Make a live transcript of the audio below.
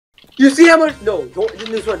You see how much? No, don't do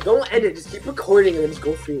this one. Don't end it. Just keep recording and then just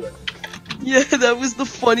go through it. Yeah, that was the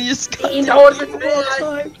funniest $18 of all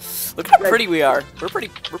time. Look how pretty we are. We're pretty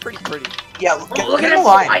pretty. Yeah, get in the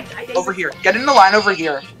line. Over here. Get in the line over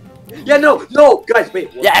here. Yeah, no, guys, wait.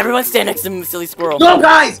 Yeah, everyone stand next to Silly Squirrel. No,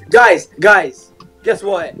 guys. Guess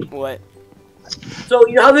what? What? So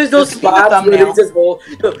you know how there's those spots where there's this whole,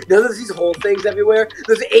 there's these whole things everywhere.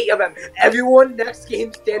 There's 8 of them. Everyone next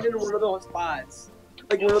game stand in one of those spots,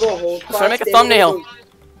 like one of the whole spots. Try to make a thumbnail.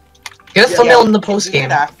 Get a thumbnail in the post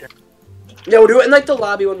game after. Yeah, we'll do it in like the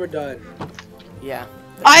lobby when we're done. Yeah.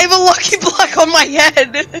 I have a lucky block on my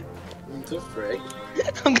head. So frick.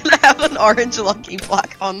 I'm gonna have an orange lucky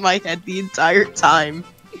block on my head the entire time.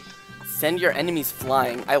 Send your enemies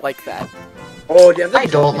flying. I like that. Oh, do you have I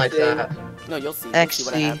don't like that. No, you'll see. Actually,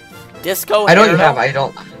 see what I have. Disco. I don't have. I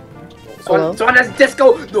don't. Swan has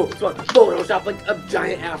disco. No, Swan. Photoshop like a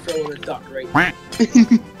giant afro and a duck, right?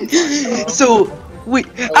 So, wait.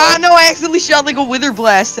 Ah, no! I accidentally shot like a wither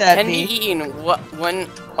blast at Can me. be eaten. What? When?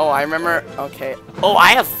 Oh, I remember. Okay. Oh,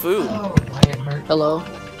 I have food. Hello.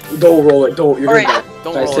 Don't roll it. Don't. You're gonna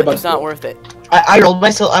Don't die. roll it. It's not worth it. I rolled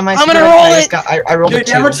myself. I'm gonna roll it. I rolled Dude, a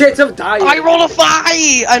 2. you have a chance of dying. I rolled a 5!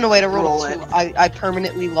 I know, wait, I rolled Roll a 2. I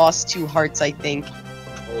permanently lost 2 hearts, I think.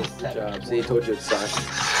 Oh, good job. See, I told you it sucked.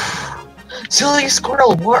 Silly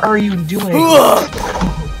Squirrel, what are you doing? Oh,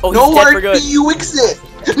 he's dead for good. You exit.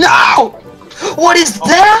 No! What is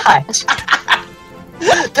that?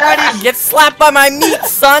 That is. Get slapped by my meat,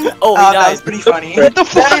 son. Oh, he That died. was pretty funny. What the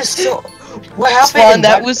fuck? That is so. What happened? Swan,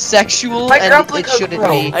 that was sexual, My and grapple it hook shouldn't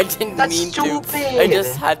broke. be. I didn't That's mean stupid. to. I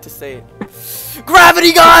just had to say it.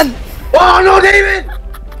 Gravity gun! Oh no, David!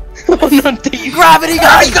 Oh no, Dave. Gravity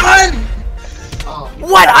gun!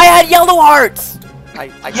 What? I had yellow hearts.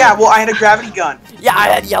 Yeah, well, I had a gravity gun. Yeah, I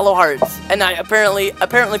had yellow hearts, and I apparently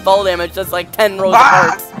fall damage does like 10 rows of Ah!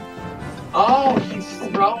 hearts. Oh, he's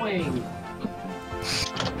throwing.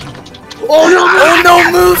 Oh no! Oh no,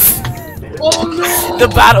 Moose! Oh no! The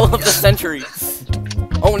battle of the century.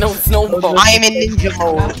 Oh no, Snowball. I am in ninja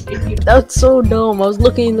mode. That's so dumb. I was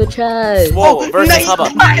looking in the chat. Swole versus nice. Hubba.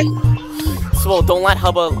 Swole, don't let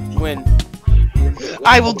Hubba win.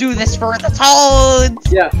 I will do this for the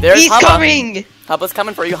toads. Yeah. There's He's Hubba. coming. Hubba's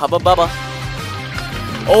coming for you, Hubba Bubba.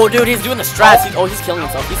 Oh, dude, he's doing the strats. He's killing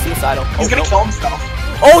himself. He's suicidal. He's gonna kill himself.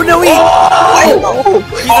 Oh no, Oh!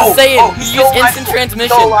 he's a Saiyan. He used instant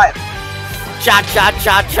transmission. Still alive. Cha cha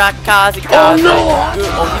cha cha kazi kazi. Oh, no! Dude,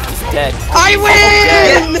 oh, he's just dead. I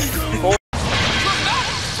win.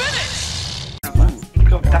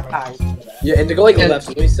 Go die. Yeah, and to go like left,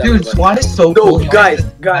 so only 7 Dude, of us. Swan is so No, cool. guys.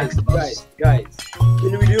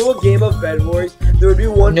 When we do a game of Bed Wars, there would be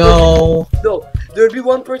one. No. Person, no, there would be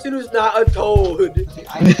one person who's not a toad.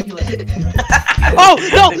 Oh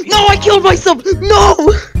no! I killed myself. No.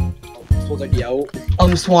 Swan's like, yo.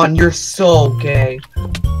 Swan, you're so gay.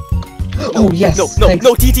 Oh yes. No, thanks.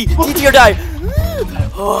 TT or die.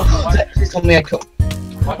 Oh. Please tell me I killed.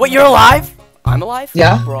 What? You're alive? I'm alive?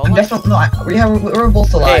 Yeah. We're all I'm alive? definitely. No, we're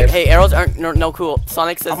both alive. Hey, arrows aren't no cool.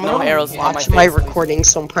 Sonic says I'm no gonna arrows on my watch face. my recording,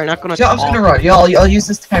 so I'm probably not gonna. Yeah, I'm just gonna run. Yeah, I'll use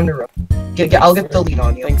this time to run. I'll get the lead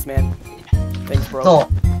on you. Thanks, man. Thanks, bro. No,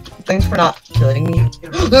 thanks for not killing me.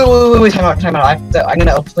 Wait, time out. I'm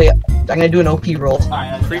gonna do an OP roll.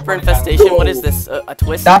 Creeper infestation. What is this? A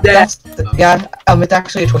twist? Yeah, it's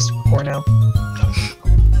actually a twist core now.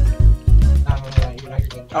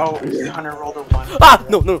 Oh, Hunter rolled a 1. Ah!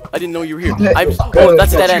 No, I didn't know you were here. Oh,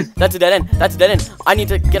 that's a dead end. That's a dead end. I need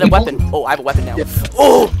to get a weapon. Oh, I have a weapon now.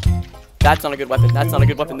 Oh! That's not a good weapon. It doesn't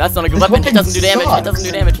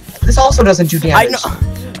do damage. This also doesn't do damage. I know.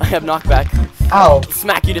 I have knockback. Ow.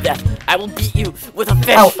 Smack you to death. I will beat you with a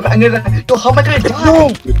fish. Ow. Yo, how am I gonna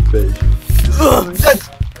die?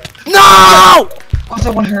 No! I was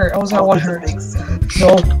at one hurt.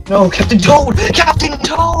 No, Captain Toad! Captain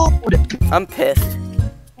Toad! I'm pissed.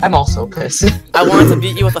 I'm also pissed. I wanted to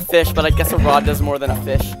beat you with a fish, but I guess a rod does more than a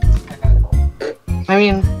fish. I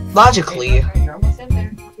mean, logically.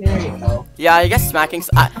 Yeah, I guess smacking.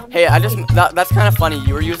 Hey, that's kind of funny.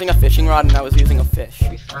 You were using a fishing rod and I was using a fish.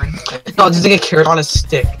 No, just like a carrot on a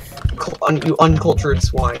stick. You uncultured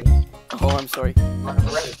swine. Oh, I'm sorry.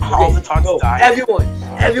 All the talks died.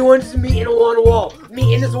 Everyone just meet in one wall.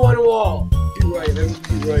 Meet in this one wall. Beat where I am.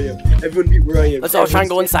 Everyone beat where I am. Let's all try and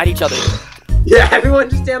go inside each other. Yeah, everyone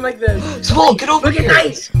just stand like this. Swole, get over Look here! at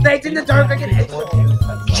Knight! Knight's in the dark like an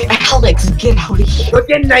Alex, get out of here!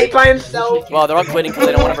 Look at Knight by himself. Well, they're all quitting because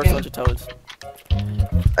they don't want to verse a bunch of toads.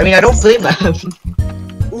 I mean, I don't blame them.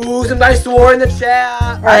 Ooh, some guy swore in the chat.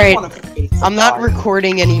 Alright, I'm not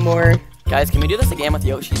recording anymore. Guys, can we do this again with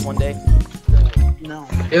Yoshi one day? No.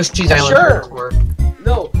 It was cheese island. Sure.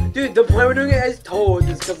 No, dude. Dude, the point we're doing it as Toad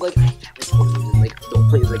is because like don't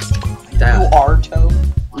play like You that. are Toad.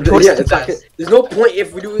 Yeah, exactly. There's no point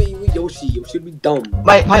if we do it with Yoshi. Yoshi would be dumb.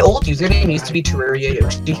 My old username used to be Terraria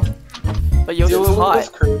Yoshi. But Yoshi's Do it hot.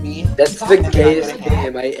 with Kirby. That's the gayest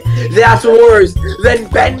game. That's worse than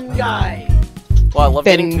Ben Guy. Well, I love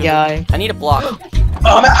getting Ben to guy. I need a block.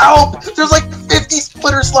 Help! There's like 50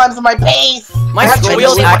 splitter slimes in my base! My have scroll to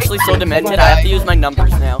wheel's use- actually so demented, I have to use my numbers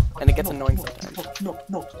now, and it gets annoying sometimes. No.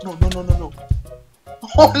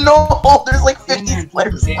 Oh no! There's like 50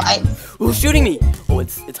 splitter slimes. Who's shooting me? Oh,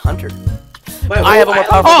 it's Hunter. Wait, I have a more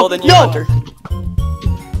powerful bow than you, no! Hunter.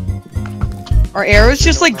 Are arrows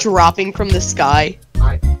just like dropping from the sky?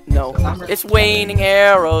 No, it's raining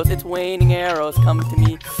arrows. It's raining arrows. Come to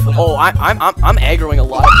me. Oh, I'm aggroing a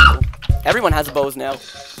lot of people. Everyone has bows now.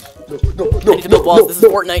 I need to build walls. This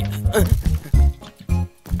is Fortnite. Okay.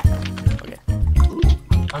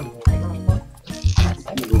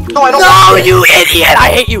 No, I don't No, you idiot! I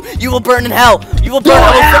hate you. You will burn in hell. You will burn.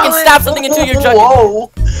 I will freaking stab something into your jug.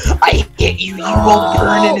 Whoa! I hit you. You will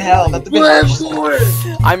burn in hell. That's a bit harsh.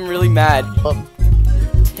 I'm really mad.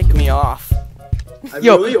 Tick me off.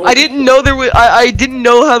 Yo, I didn't know there was. I didn't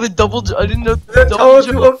know how the double. I didn't know the The double Toad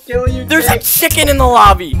jump. will kill you. There's a chicken in the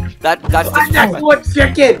lobby. That's I'm next to a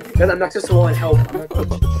chicken. Cause I'm next to someone. Help.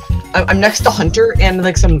 I'm next to Hunter and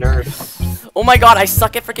like some nerd. Oh my god, I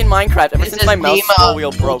suck at freaking Minecraft ever It since says my mouse name, scroll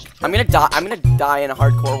wheel broke. I'm gonna die in a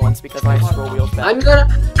hardcore once because my scroll wheel's bad.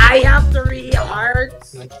 I have 3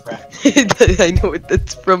 hearts. I know what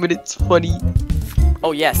that's from, and it's funny.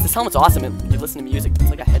 Oh yes, this helmet's awesome. You listen to music. It's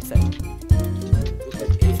like a headset.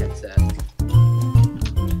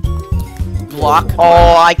 Block.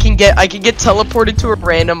 Oh, I can get teleported to a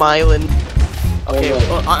random island. Okay,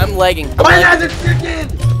 well, I'm lagging. Why has a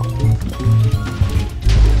chicken?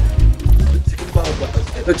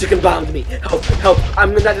 The chicken bombed me. Help! I'm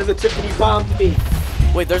gonna die to the chicken. He bombed me.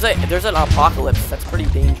 Wait, there's an apocalypse. That's pretty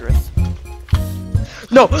dangerous.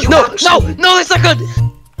 No, that's not good.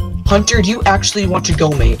 Hunter, do you actually want to go,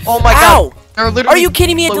 mate? Oh my Ow! god. They're literally Are you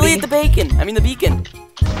kidding me? I floating. deleted the bacon. I mean the beacon.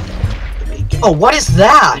 Oh, what is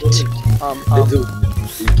that?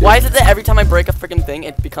 Why is it that every time I break a freaking thing,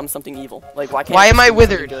 it becomes something evil? Like, why can't? Why it am I be something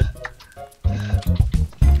withered? good?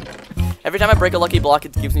 Every time I break a lucky block,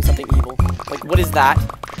 it gives me something evil. Like, what is that?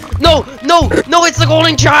 No, it's the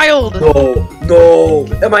golden child. No.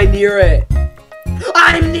 Am I near it?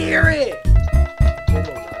 I'm near it.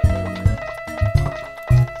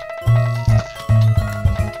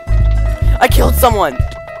 I killed someone.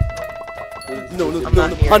 No, I'm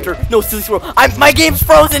not here. Hunter. No, silly squirrel. My game's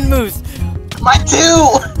frozen, Moose. Mine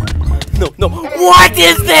too! No. What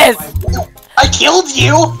is this? I killed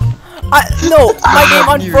you! No, my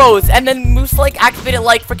game unfroze, and then Moose like activated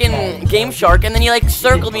like freaking Game Shark, and then he like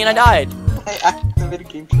circled me and I died. I activated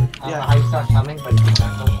Game Shark. Yeah. I start coming, but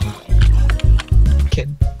kid.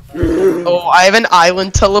 Oh, I have an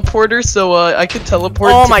island teleporter, so I could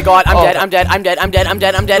teleport. Oh to- my god, I'm Oh. dead. I'm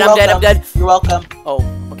dead. You're welcome. Oh,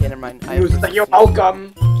 okay, never mind. You're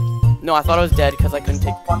welcome. No, I thought I was dead because I couldn't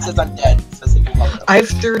take. One says I'm dead. Says you're welcome. I have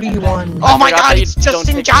 31. Oh my forgot god, that you it's don't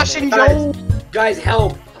Justin, take Josh, and Joe. Guys,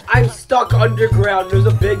 help! I'm stuck underground. There's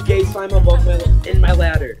a big gay slime above in my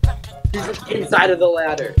ladder. He's inside of the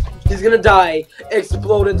ladder. He's gonna die.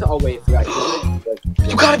 Explode into. Oh wait, forgot.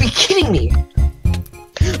 You gotta be kidding me.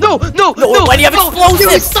 No, why do you have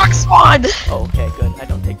explosives? You suck, Spawn. Oh, okay, good. I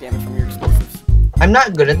don't take damage from your explosives. I'm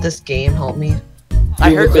not good at this game. Help me.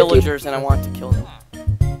 I heard villagers and I want to kill them.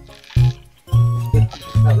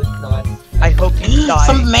 I hope you die.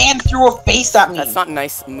 Some man threw a face at me. That's not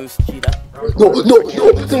nice, Moose Cheetah. No!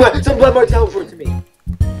 Some blood mark teleport to me.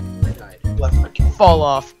 I died. Fall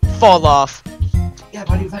off. Yeah,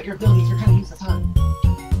 buddy, without your abilities, you're kind of useless, huh?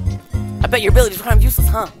 I bet your abilities are kind of useless,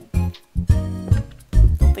 huh?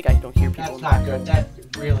 I don't hear people. That's not good.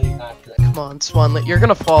 That's really not good. Come on, Swanlet, you're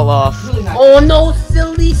gonna fall off. Really not Oh no,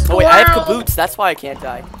 silly Oh squirrel! wait, I have kaboots. That's why I can't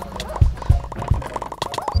die.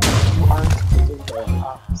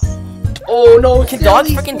 Oh no, Can silly dogs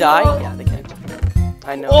freaking die? squirrel. Yeah, they can.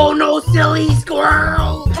 I know. Oh no, silly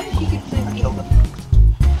squirrel!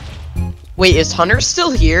 Wait, is Hunter still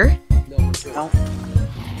here? No.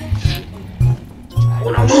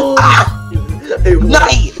 Oh no! I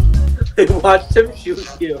Night! watched him shoot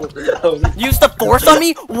you. Use the force on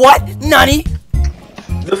me? What? Nani?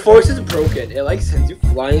 The force is broken. It like sends you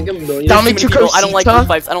flying like a million. Dami Too many people. I don't like group Chukosita?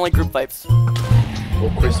 fights. I don't like group fights.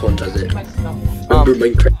 Oh, Chris one does it. Um, Remember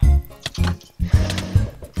Minecraft?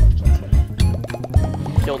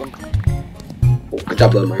 Killed him. Oh, good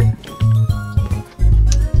job, Bloodmark.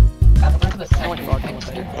 I don't like frog fights.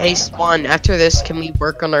 Hey, Swan, after this, can we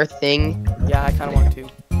work on our thing? Yeah, I kind of want to.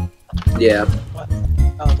 Yeah.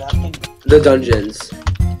 Oh, that thing. The dungeons.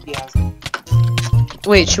 Yeah.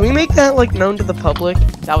 Wait, should we make that like known to the public?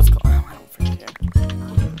 That was cool. I don't freaking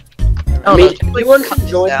care. Oh, I mean, no. anyone can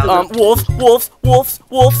join Wolves.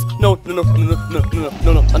 No.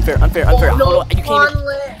 Unfair. Oh, You can't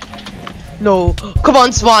even. No. Come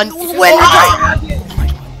on, Swan. Win.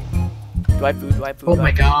 Do I have food? Oh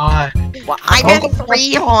my god. I got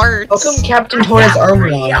 3 hearts. How come Captain Toad has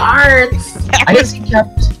armor on? hearts. I didn't see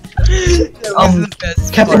Captain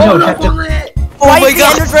Captain Toad. Why is the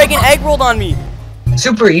Ender Dragon egg rolled on me?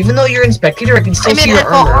 Super, even though you're in spectator, I can still see your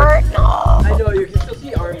armor. I know, you can still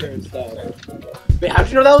see armor and stuff. Wait, how'd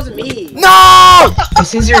you know that was me? No!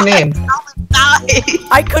 This is your name.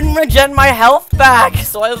 I couldn't regen my health back,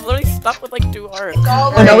 so I was literally stuck with like 2 hearts.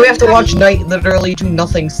 Oh, now we have to watch Knight literally do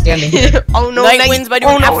nothing standing here. Oh no, Knight wins by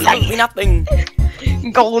doing absolutely nothing.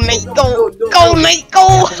 Go, Nate, go! Go, Nate,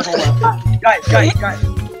 go!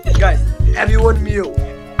 Guys, everyone mute.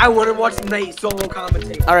 I want to watch Knight solo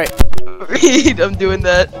commentate. Alright. I'm doing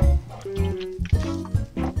that.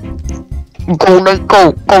 Go, Nate,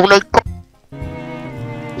 go! Go, Nate, go!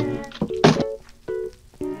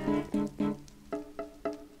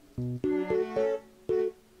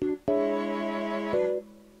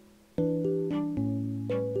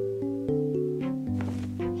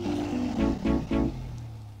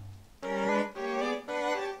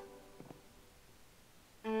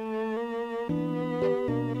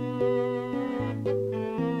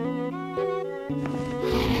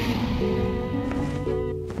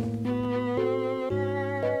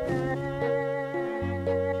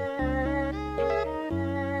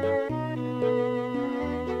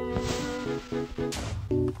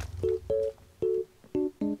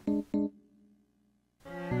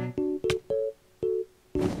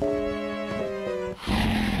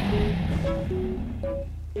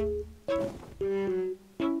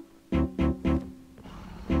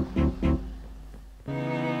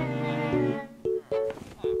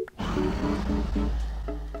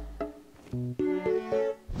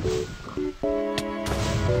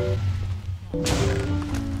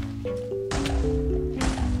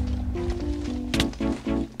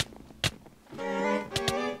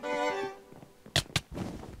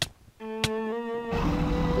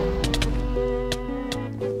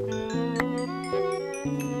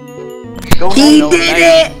 He did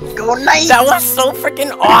it! Go Knight! That was so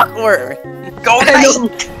freaking awkward. Go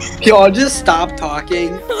Knight! Y'all just stop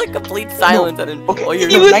talking. It was like complete silence. I didn't. Okay, Oh, you're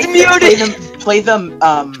He was Knight, muted. play the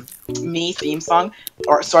me theme song,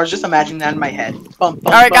 so I was just imagining that in my head.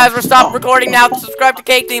 Alright, guys, we're stopping recording now. Subscribe to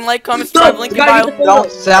Cake Team, like, comment, subscribe, link in bio.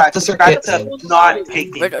 Don't Zap the subscribe circuit. to not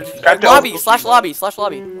Cake Team. Lobby,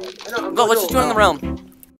 /lobby. Go, let's just join the realm.